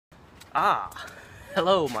Ah,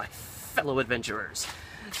 hello my fellow adventurers.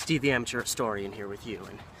 Steve the Amateur Historian here with you,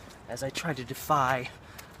 and as I try to defy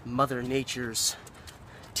Mother Nature's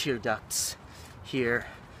tear ducts here,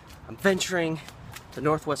 I'm venturing the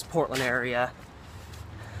northwest Portland area.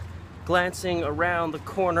 Glancing around the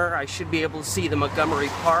corner, I should be able to see the Montgomery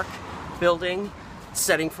Park building,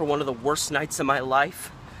 setting for one of the worst nights of my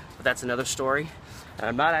life, but that's another story. And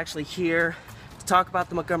I'm not actually here to talk about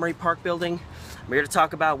the Montgomery Park building. I'm here to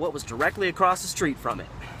talk about what was directly across the street from it.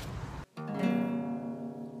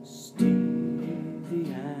 Steve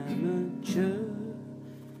the Amateur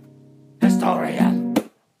Historian. The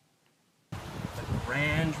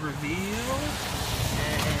grand reveal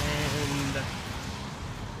and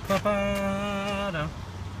pa-pa-da,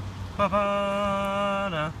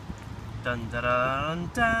 pa-pa-da. Dun da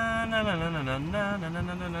dun dun na na na na na na na na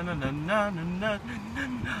na na na na na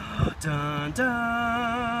dun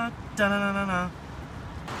da da na na na.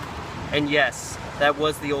 And yes, that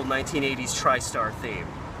was the old 1980s TriStar theme.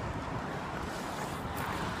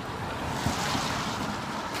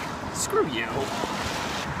 Screw you.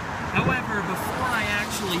 However, before I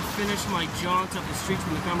actually finish my jaunt up the street to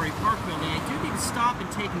the Montgomery Park building, I do need to stop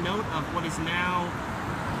and take note of what is now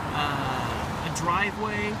a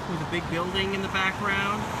driveway with a big building in the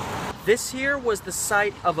background. This here was the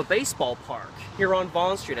site of a baseball park here on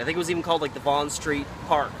Vaughn Street. I think it was even called like the Vaughn Street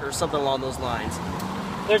Park or something along those lines.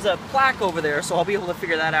 There's a plaque over there, so I'll be able to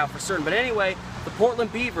figure that out for certain. But anyway, the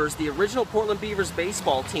Portland Beavers, the original Portland Beavers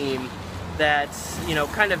baseball team that, you know,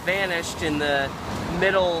 kind of vanished in the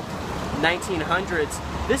middle 1900s.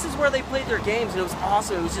 This is where they played their games, and it was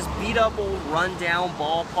awesome. It was just beat up old run-down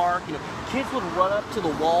ballpark. You know, kids would run up to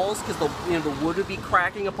the walls because the wood would be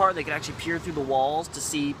cracking apart. They could actually peer through the walls to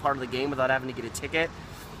see part of the game without having to get a ticket.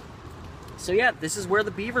 So yeah, this is where the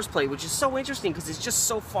Beavers played, which is so interesting because it's just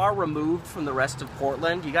so far removed from the rest of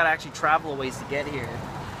Portland. You got to actually travel a ways to get here.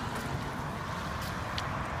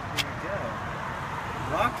 There you go.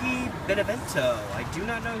 Rocky Benevento. I do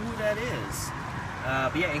not know who that is.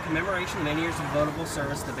 But yeah, in commemoration of many years of notable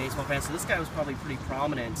service to the baseball fans. So this guy was probably pretty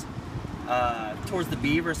prominent towards the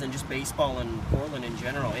Beavers and just baseball in Portland in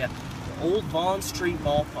general. Yeah, Old Vaughn Street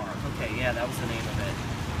Ballpark. Okay, yeah, that was the name of it.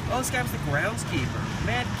 Oh, this guy was the groundskeeper.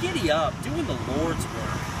 Man, giddy up, doing the Lord's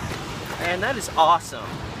work. Man, that is awesome.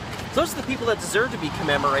 Those are the people that deserve to be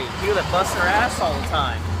commemorated. People that bust their ass all the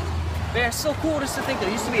time. Man, it's so cool just to think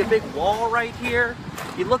there used to be a big wall right here.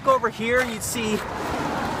 You'd look over here and you'd see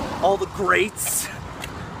all the greats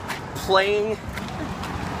playing.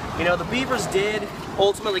 You know, the Beavers did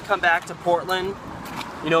ultimately come back to Portland,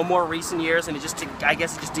 you know, more recent years, and I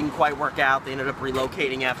guess it just didn't quite work out. They ended up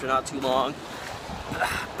relocating after not too long.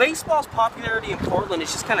 Baseball's popularity in Portland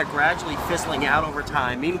is just kind of gradually fizzling out over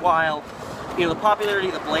time. Meanwhile, you know, the popularity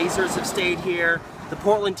of the Blazers have stayed here. The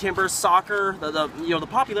Portland Timbers, soccer, the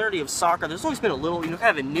popularity of soccer, there's always been a little, you know,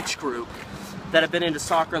 kind of a niche group that have been into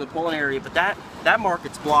soccer in the Portland area, but that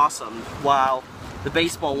market's blossomed while the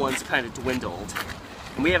baseball one's kind of dwindled.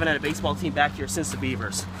 And we haven't had a baseball team back here since the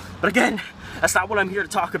Beavers. But again, that's not what I'm here to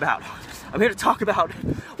talk about. I'm here to talk about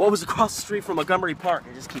what was across the street from Montgomery Park.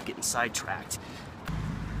 I just keep getting sidetracked.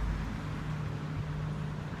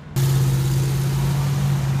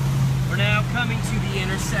 We're now coming to the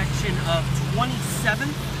intersection of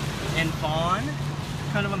 27th and Vaughn,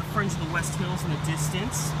 kind of on the fringe of the West Hills in the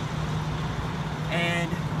distance.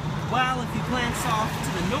 And, well, if you glance off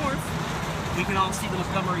to the north, we can all see the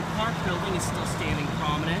Montgomery Park building is still standing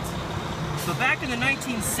prominent. But back in the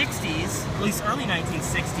 1960s, at least early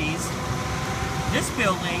 1960s, this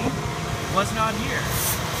building was not here.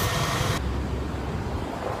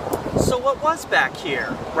 So what was back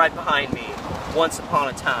here, right behind me, once upon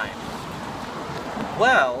a time?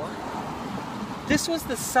 Well, this was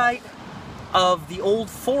the site of the old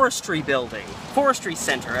Forestry building, Forestry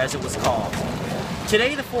Center as it was called.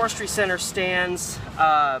 Today the Forestry Center stands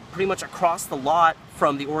pretty much across the lot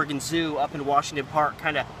from the Oregon Zoo up in Washington Park,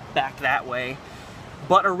 kind of back that way.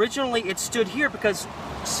 But originally it stood here because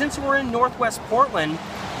since we're in northwest Portland,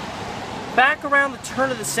 back around the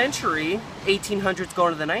turn of the century, 1800s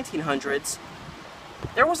going to the 1900s,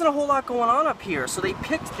 there wasn't a whole lot going on up here, so they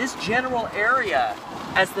picked this general area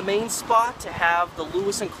as the main spot to have the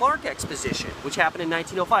Lewis and Clark exposition, which happened in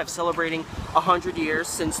 1905, celebrating 100 years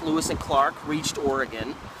since Lewis and Clark reached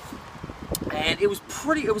Oregon. And it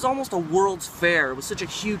was almost a World's Fair. It was such a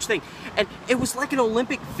huge thing. And it was like an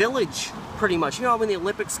Olympic village, pretty much. You know, when the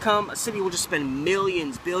Olympics come, a city will just spend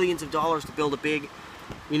millions, billions of dollars to build a big,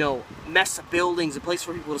 you know, mess of buildings, a place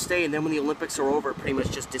for people to stay, and then when the Olympics are over, it pretty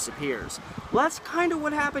much just disappears. Well, that's kind of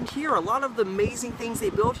what happened here. A lot of the amazing things they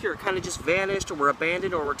built here kind of just vanished or were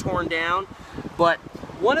abandoned or were torn down. But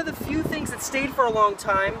one of the few things that stayed for a long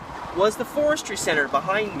time was the Forestry Center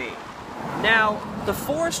behind me. Now, the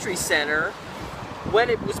Forestry Center, when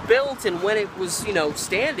it was built and when it was, you know,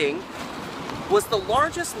 standing, was the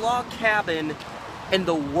largest log cabin in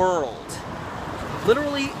the world.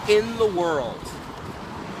 Literally in the world.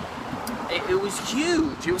 It was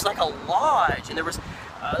huge. It was like a lodge, and there was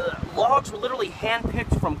logs were literally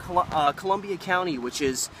handpicked from Columbia County, which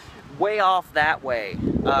is way off that way,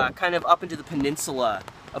 kind of up into the peninsula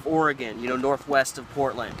of Oregon, you know, northwest of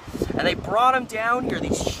Portland. And they brought them down here,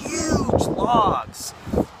 these huge logs,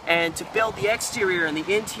 and to build the exterior and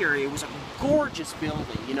the interior. It was a gorgeous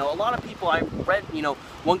building. You know, a lot of people, I read, you know,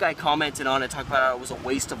 one guy commented on it, talked about how it was a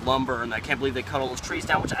waste of lumber, and I can't believe they cut all those trees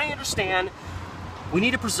down, which I understand. We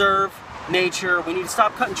need to preserve nature. We need to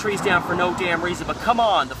stop cutting trees down for no damn reason. But come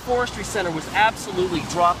on, the Forestry Center was absolutely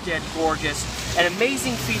drop-dead gorgeous, an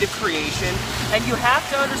amazing feat of creation. And you have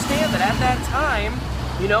to understand that at that time,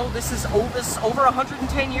 you know, this is over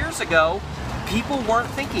 110 years ago, people weren't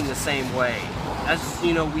thinking the same way as,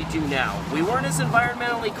 you know, we do now. We weren't as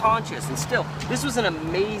environmentally conscious, and still, this was an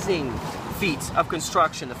amazing feat of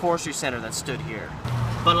construction, the Forestry Center that stood here.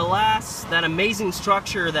 But alas, that amazing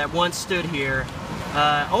structure that once stood here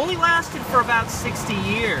only lasted for about 60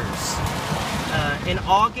 years. In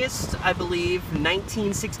August, I believe,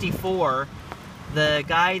 1964, the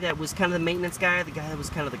guy that was kind of the maintenance guy, the guy that was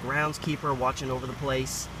kind of the groundskeeper watching over the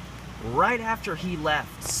place, right after he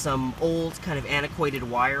left, some old kind of antiquated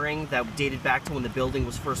wiring that dated back to when the building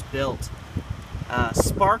was first built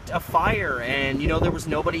sparked a fire, and you know, there was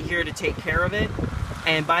nobody here to take care of it.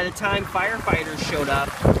 And by the time firefighters showed up,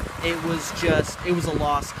 it was a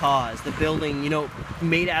lost cause. The building, you know,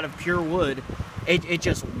 made out of pure wood, it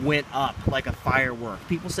just went up like a firework.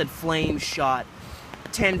 People said flames shot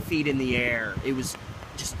 10 feet in the air. It was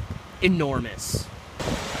just enormous.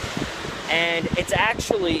 And it's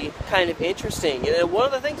actually kind of interesting. And one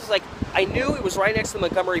of the things is, like, I knew it was right next to the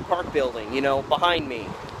Montgomery Park building, you know, behind me.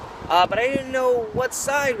 But I didn't know what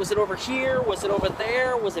side. Was it over here? Was it over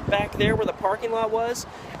there? Was it back there where the parking lot was?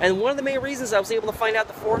 And one of the main reasons I was able to find out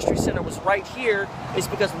the Forestry Center was right here is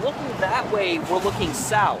because looking that way, we're looking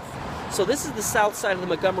south. So this is the south side of the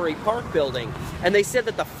Montgomery Park building. And they said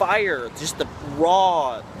that the fire, just the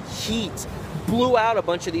raw heat, blew out a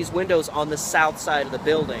bunch of these windows on the south side of the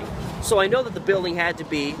building. So I know that the building had to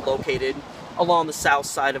be located along the south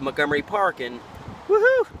side of Montgomery Park, and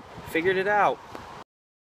woohoo, figured it out.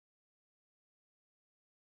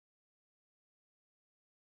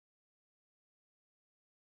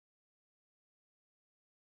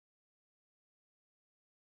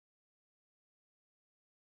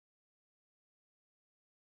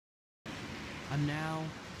 I'm now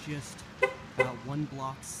just about 1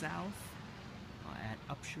 block south at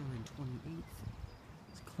Upshur and 28th.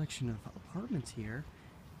 There's a collection of apartments here,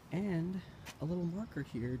 and a little marker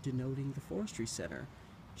here denoting the Forestry Center,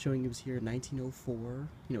 showing it was here in 1904. You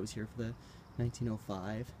know, it was here for the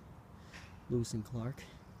 1905 Lewis and Clark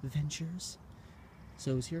Ventures.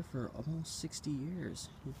 So it was here for almost 60 years.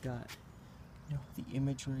 We've got, you know, the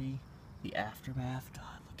imagery, the aftermath.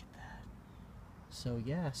 God, look at that. So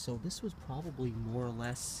yeah, so this was probably more or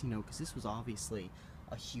less, you know, because this was obviously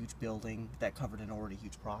a huge building that covered an already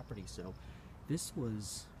huge property. So this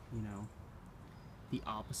was, you know, the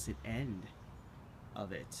opposite end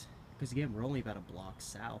of it. Because again, we're only about a block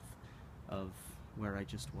south of where I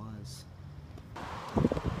just was.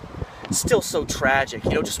 Still so tragic,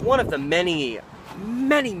 you know, just one of the many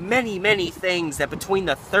things that between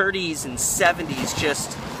the 30s and 70s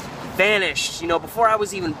just vanished, you know, before I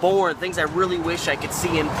was even born, things I really wish I could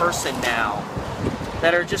see in person now,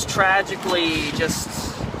 that are just tragically just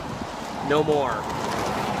no more.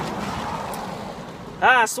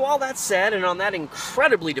 So all that said, and on that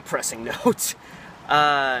incredibly depressing note,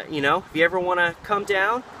 you know, if you ever want to come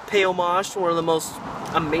down, pay homage to one of the most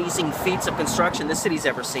amazing feats of construction this city's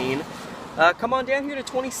ever seen, come on down here to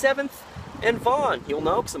 27th and Vaughn. You'll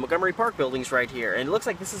know, because the Montgomery Park building's right here. And it looks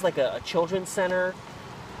like this is like a children's center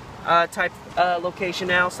type location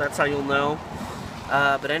now, so that's how you'll know.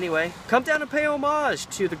 But anyway, come down and pay homage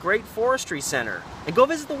to the great Forestry Center. And go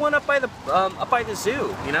visit the one up by the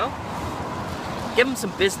zoo, you know? Give them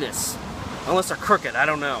some business. Unless they're crooked, I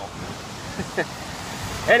don't know.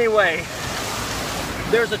 Anyway,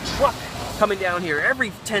 there's a truck coming down here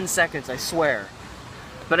every 10 seconds, I swear.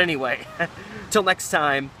 But anyway, till next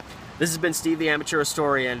time, this has been Steve the Amateur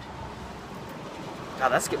Historian. God,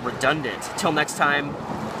 that's getting redundant. Till next time,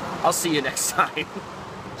 I'll see you next time.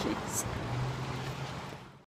 Jeez.